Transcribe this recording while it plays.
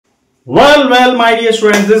Well, my dear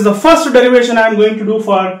students, this is the first derivation I am going to do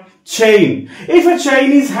for chain. If a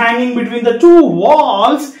chain is hanging between the two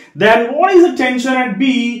walls, then what is the tension at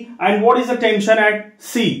B and what is the tension at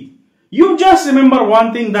C? You just remember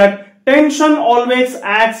one thing, that tension always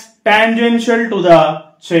acts tangential to the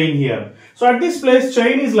chain here. So at this place,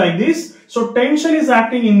 chain is like this. So tension is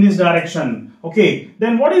acting in this direction. Okay,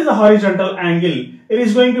 then what is the horizontal angle? It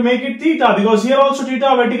is going to make it theta, because here also theta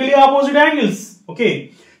are vertically opposite angles.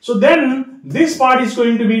 Okay, so then this part is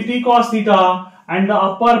going to be t cos theta and the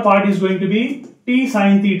upper part is going to be t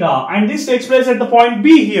sin theta, and this takes place at the point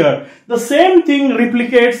B here. The same thing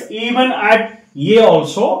replicates even at A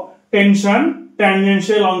also. Tension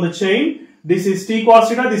tangential on the chain. This is t cos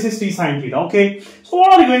theta, this is t sin theta. Okay, so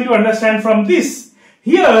what are you going to understand from this?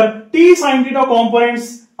 Here t sin theta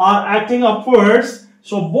components are acting upwards,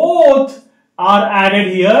 so both are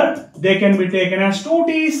added here. They can be taken as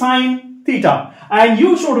 2t sin theta. And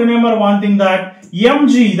you should remember one thing, that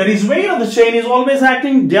mg, that is weight of the chain, is always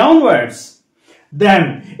acting downwards.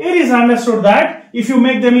 Then it is understood that if you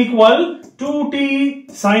make them equal, 2t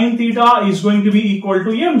sin theta is going to be equal to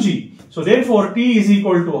mg. So therefore t is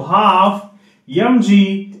equal to half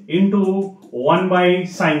mg into 1 by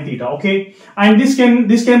sin theta. Okay, and this can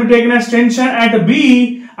be taken as tension at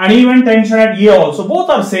B and even tension at A also. Both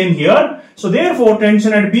are same here. So therefore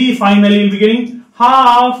tension at B finally will be getting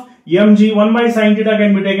half mg 1 by sin theta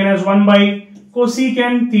can be taken as 1 by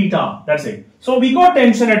cosecant theta. That's it. So we got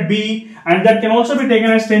tension at B, and that can also be taken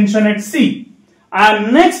as tension at C.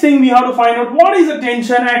 And next thing we have to find out, what is the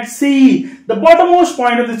tension at C? The bottommost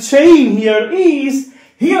point of the chain here is,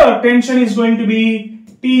 here tension is going to be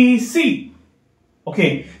TC.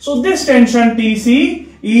 Okay, so this tension TC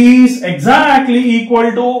is exactly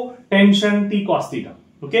equal to tension T cos theta.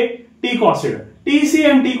 Okay, T cos theta. TC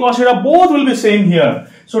and T cos theta both will be same here.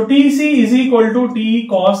 So TC is equal to T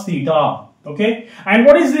cos theta. Okay, and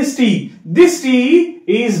what is this T? This T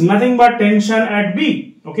is nothing but tension at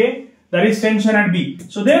B. Okay, that is tension at B.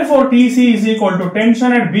 So therefore TC is equal to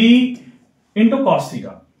tension at B into cos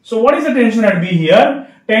theta. So what is the tension at B here?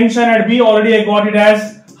 Tension at B, already I got it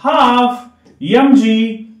as half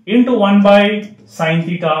mg into 1 by sin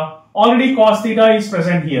theta. Already cos theta is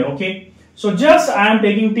present here. Okay, so just I am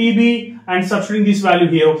taking TB and substituting this value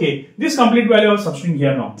here. Okay, this complete value I am substituting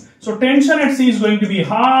here now. So tension at C is going to be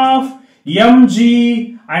half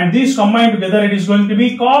mg, and this combined together it is going to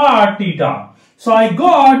be cot theta. So I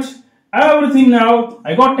got everything now.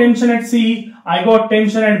 I got tension at C, I got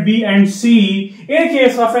tension at B and C in a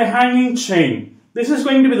case of a hanging chain. This is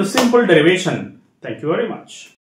going to be the simple derivation. Thank you very much.